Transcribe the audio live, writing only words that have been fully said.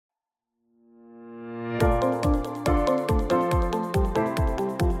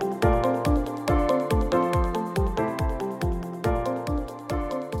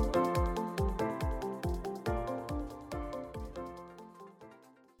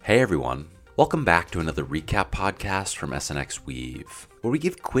Hey everyone, welcome back to another recap podcast from SNX Weave, where we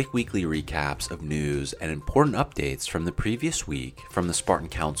give quick weekly recaps of news and important updates from the previous week from the Spartan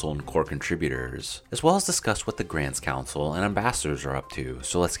Council and core contributors, as well as discuss what the Grants Council and ambassadors are up to,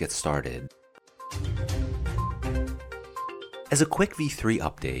 so let's get started. As a quick V3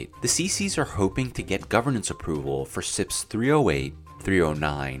 update, the CCs are hoping to get governance approval for SIPs 308,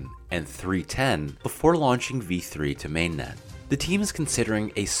 309, and 310 before launching V3 to mainnet. The team is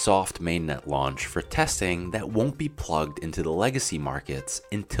considering a soft mainnet launch for testing that won't be plugged into the legacy markets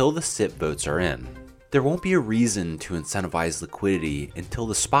until the SIP votes are in. There won't be a reason to incentivize liquidity until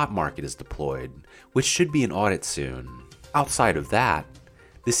the spot market is deployed, which should be an audit soon. Outside of that,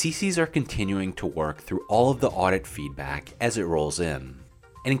 the CCs are continuing to work through all of the audit feedback as it rolls in.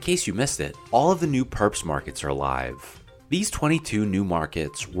 And in case you missed it, all of the new perps markets are live. These 22 new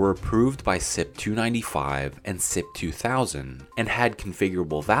markets were approved by SIP 295 and SIP 2000 and had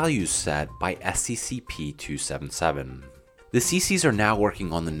configurable values set by SCCP 277. The CCs are now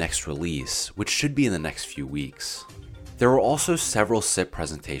working on the next release, which should be in the next few weeks. There were also several SIP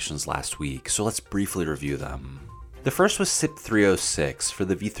presentations last week, so let's briefly review them. The first was SIP 306 for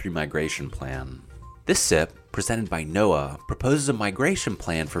the V3 migration plan. This SIP, presented by NOAA, proposes a migration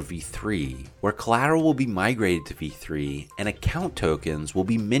plan for V3, where collateral will be migrated to V3 and account tokens will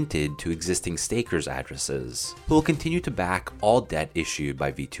be minted to existing stakers' addresses, who will continue to back all debt issued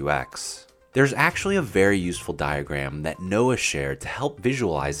by V2X. There's actually a very useful diagram that NOAA shared to help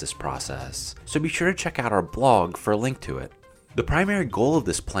visualize this process, so be sure to check out our blog for a link to it. The primary goal of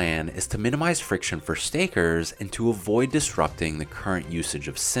this plan is to minimize friction for stakers and to avoid disrupting the current usage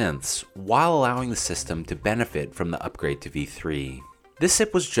of synths while allowing the system to benefit from the upgrade to V3. This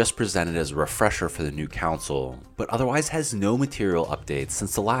SIP was just presented as a refresher for the new council, but otherwise has no material updates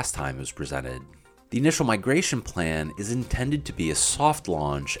since the last time it was presented. The initial migration plan is intended to be a soft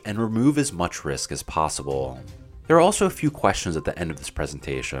launch and remove as much risk as possible. There are also a few questions at the end of this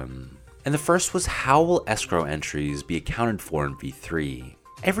presentation. And the first was, how will escrow entries be accounted for in V3?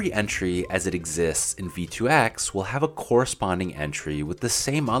 Every entry as it exists in V2X will have a corresponding entry with the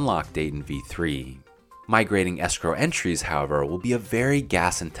same unlock date in V3. Migrating escrow entries, however, will be a very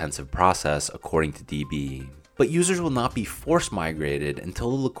gas-intensive process according to DB, but users will not be force migrated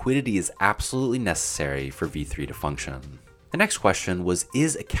until the liquidity is absolutely necessary for V3 to function. The next question was,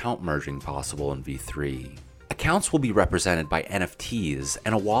 is account merging possible in V3? Accounts will be represented by NFTs,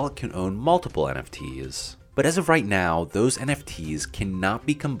 and a wallet can own multiple NFTs. But as of right now, those NFTs cannot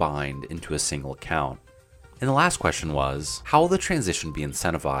be combined into a single account. And the last question was, how will the transition be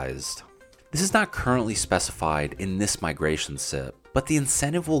incentivized? This is not currently specified in this migration SIP, but the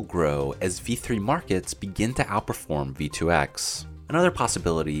incentive will grow as V3 markets begin to outperform V2X. Another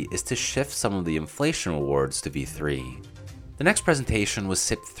possibility is to shift some of the inflation rewards to V3. The next presentation was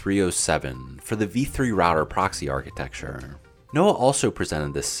SIP 307 for the V3 router proxy architecture. NOAA also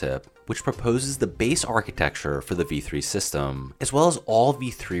presented this SIP, which proposes the base architecture for the V3 system, as well as all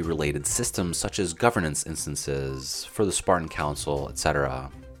V3 related systems such as governance instances for the Spartan Council, etc.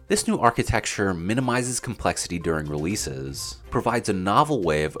 This new architecture minimizes complexity during releases, provides a novel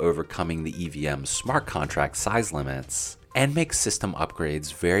way of overcoming the EVM smart contract size limits, and makes system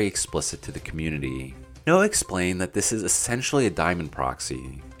upgrades very explicit to the community. NOAA explained that this is essentially a diamond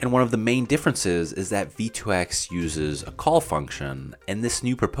proxy, and one of the main differences is that V2X uses a call function, and this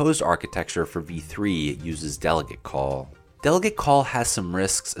new proposed architecture for V3 uses delegate call. Delegate call has some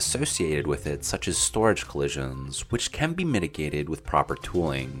risks associated with it, such as storage collisions, which can be mitigated with proper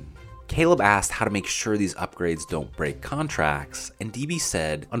tooling. Caleb asked how to make sure these upgrades don't break contracts, and DB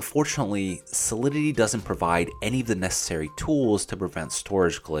said, unfortunately, Solidity doesn't provide any of the necessary tools to prevent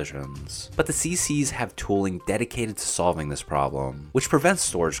storage collisions, but the CCs have tooling dedicated to solving this problem, which prevents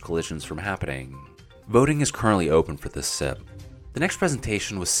storage collisions from happening. Voting is currently open for this SIP. The next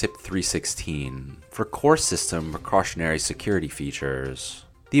presentation was SIP 316 for core system precautionary security features.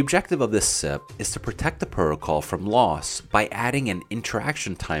 The objective of this SIP is to protect the protocol from loss by adding an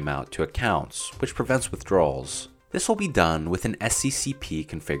interaction timeout to accounts, which prevents withdrawals. This will be done with an SCCP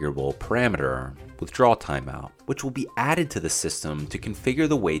configurable parameter, withdrawal timeout, which will be added to the system to configure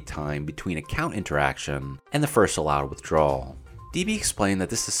the wait time between account interaction and the first allowed withdrawal. DB explained that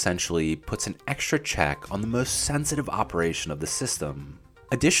this essentially puts an extra check on the most sensitive operation of the system.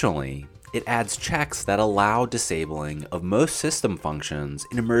 Additionally, it adds checks that allow disabling of most system functions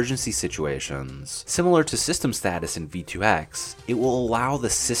in emergency situations. Similar to system status in V2X, it will allow the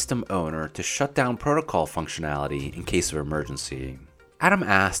system owner to shut down protocol functionality in case of emergency. Adam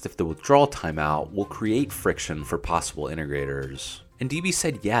asked if the withdrawal timeout will create friction for possible integrators. And DB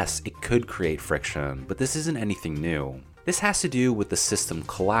said yes, it could create friction, but this isn't anything new. This has to do with the system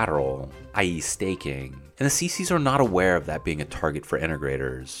collateral, i.e. staking, and the CCs are not aware of that being a target for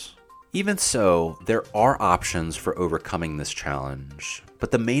integrators. Even so, there are options for overcoming this challenge,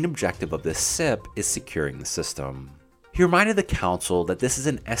 but the main objective of this SIP is securing the system. He reminded the council that this is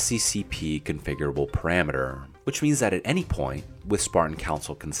an SCCP configurable parameter, which means that at any point, with Spartan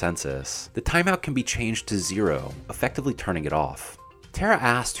Council consensus, the timeout can be changed to 0, effectively turning it off. Terra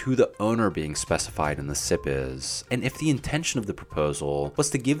asked who the owner being specified in the SIP is, and if the intention of the proposal was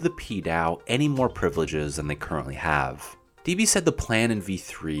to give the PDAO any more privileges than they currently have. DB said the plan in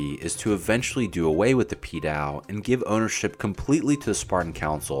V3 is to eventually do away with the PDAO and give ownership completely to the Spartan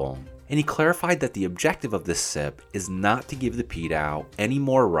Council, and he clarified that the objective of this SIP is not to give the PDAO any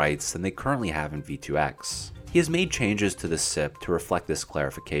more rights than they currently have in V2X. He has made changes to the SIP to reflect this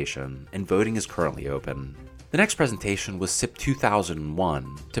clarification, and voting is currently open. The next presentation was SIP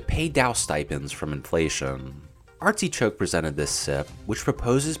 2001 to pay DAO stipends from inflation. Artichoke presented this SIP, which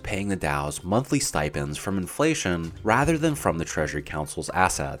proposes paying the DAOs monthly stipends from inflation rather than from the Treasury Council's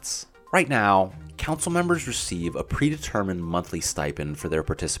assets. Right now, council members receive a predetermined monthly stipend for their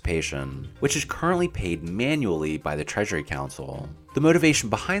participation, which is currently paid manually by the Treasury Council. The motivation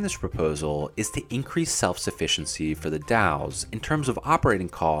behind this proposal is to increase self-sufficiency for the DAOs in terms of operating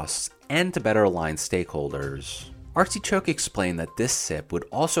costs and to better align stakeholders. Artichoke explained that this SIP would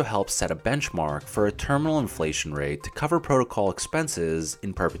also help set a benchmark for a terminal inflation rate to cover protocol expenses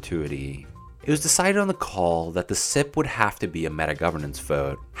in perpetuity. It was decided on the call that the SIP would have to be a meta-governance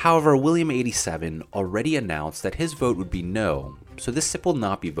vote. However, William87 already announced that his vote would be no, so this SIP will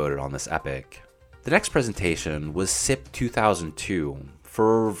not be voted on this epoch. The next presentation was SIP 2002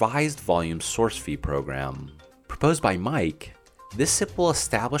 for a revised volume source fee program. Proposed by Mike, this SIP will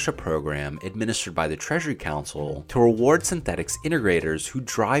establish a program administered by the Treasury Council to reward Synthetix integrators who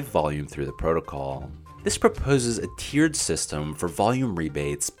drive volume through the protocol. This proposes a tiered system for volume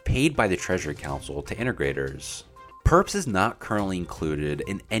rebates paid by the Treasury Council to integrators. Perps is not currently included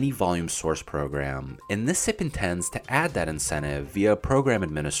in any volume source program, and this SIP intends to add that incentive via a program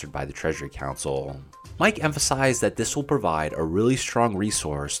administered by the Treasury Council. Mike emphasized that this will provide a really strong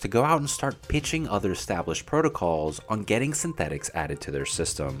resource to go out and start pitching other established protocols on getting Synthetix added to their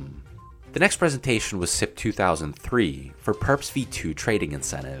system. The next presentation was SIP 2003 for Perps v2 trading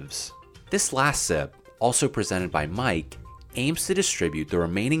incentives. This last SIP, also presented by Mike, aims to distribute the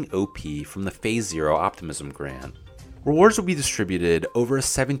remaining OP from the Phase 0 Optimism Grant. Rewards will be distributed over a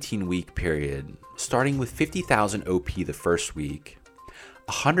 17-week period, starting with 50,000 OP the first week,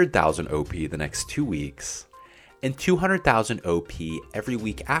 100,000 OP the next 2 weeks, and 200,000 OP every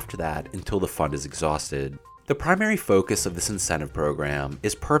week after that until the fund is exhausted. The primary focus of this incentive program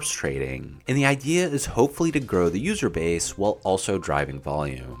is perps trading, and the idea is hopefully to grow the user base while also driving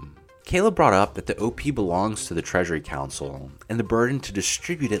volume. Caleb brought up that the OP belongs to the Treasury Council, and the burden to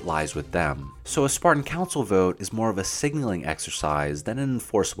distribute it lies with them, so a Spartan Council vote is more of a signaling exercise than an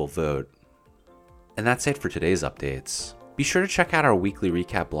enforceable vote. And that's it for today's updates. Be sure to check out our weekly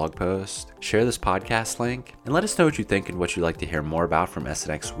recap blog post, share this podcast link, and let us know what you think and what you'd like to hear more about from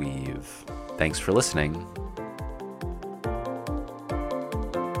SNX Weave. Thanks for listening.